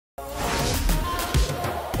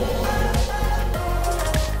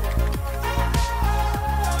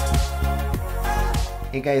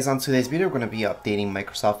Hey guys, on today's video we're going to be updating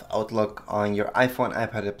Microsoft Outlook on your iPhone,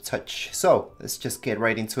 iPad Touch. So let's just get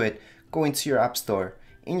right into it. Go into your App Store.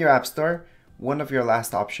 In your App Store, one of your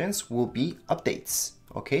last options will be updates.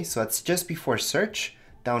 Okay, so that's just before search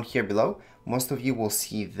down here below. Most of you will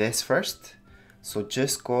see this first. So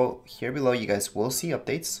just go here below, you guys will see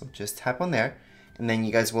updates. So just tap on there and then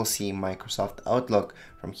you guys will see Microsoft Outlook.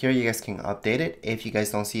 From here you guys can update it. If you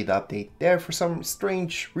guys don't see the update there for some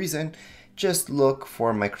strange reason, just look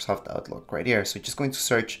for Microsoft Outlook right here. So just going to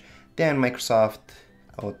search, then Microsoft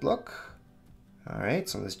Outlook. All right,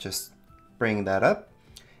 so let's just bring that up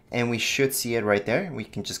and we should see it right there. We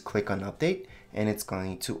can just click on update and it's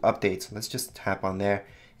going to update. So let's just tap on there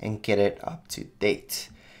and get it up to date.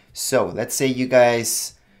 So let's say you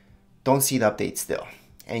guys don't see the update still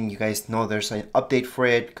and you guys know there's an update for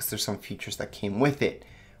it because there's some features that came with it.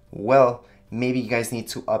 Well, maybe you guys need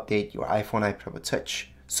to update your iPhone, iPad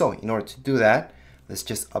Touch. So in order to do that, let's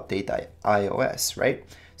just update iOS, right?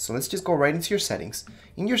 So let's just go right into your settings.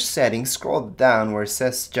 In your settings, scroll down where it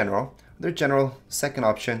says General. Under General, second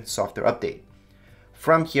option, Software Update.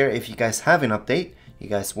 From here, if you guys have an update, you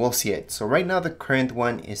guys will see it. So right now, the current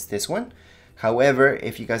one is this one. However,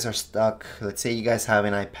 if you guys are stuck, let's say you guys have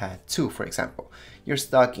an iPad 2, for example. You're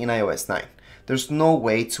stuck in iOS 9. There's no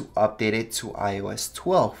way to update it to iOS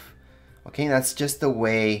 12. Okay, that's just the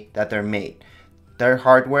way that they're made. Their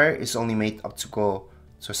hardware is only made up to go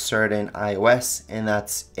to a certain iOS and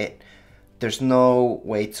that's it. There's no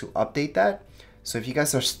way to update that. So if you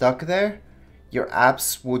guys are stuck there, your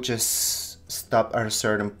apps will just stop at a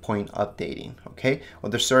certain point updating, okay?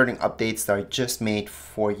 Well, there's certain updates that are just made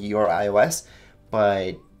for your iOS,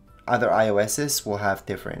 but other iOSs will have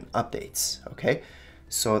different updates, okay?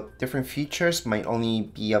 So different features might only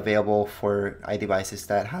be available for iDevices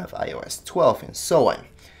that have iOS 12 and so on.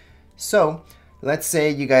 So let's say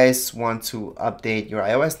you guys want to update your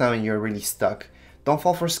iOS now and you're really stuck. Don't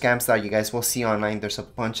fall for scams that you guys will see online. There's a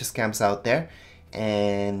bunch of scams out there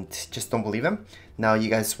and just don't believe them. Now you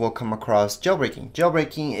guys will come across jailbreaking.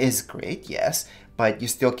 Jailbreaking is great, yes, but you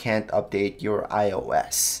still can't update your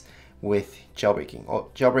iOS with jailbreaking.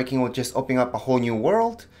 Jailbreaking will just open up a whole new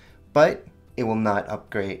world, but it will not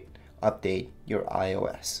update your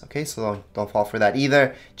iOS. Okay, so don't fall for that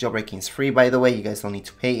either. Jailbreaking is free, by the way. You guys don't need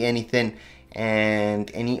to pay anything.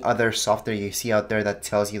 And any other software you see out there that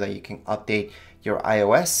tells you that you can update your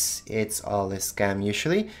iOS, it's all a scam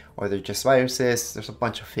usually, or they're just viruses. There's a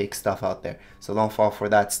bunch of fake stuff out there, so don't fall for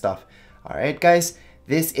that stuff. All right, guys,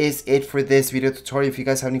 this is it for this video tutorial. If you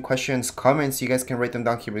guys have any questions, comments, you guys can write them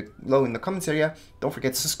down here below in the comments area. Don't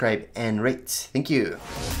forget to subscribe and rate. Thank you.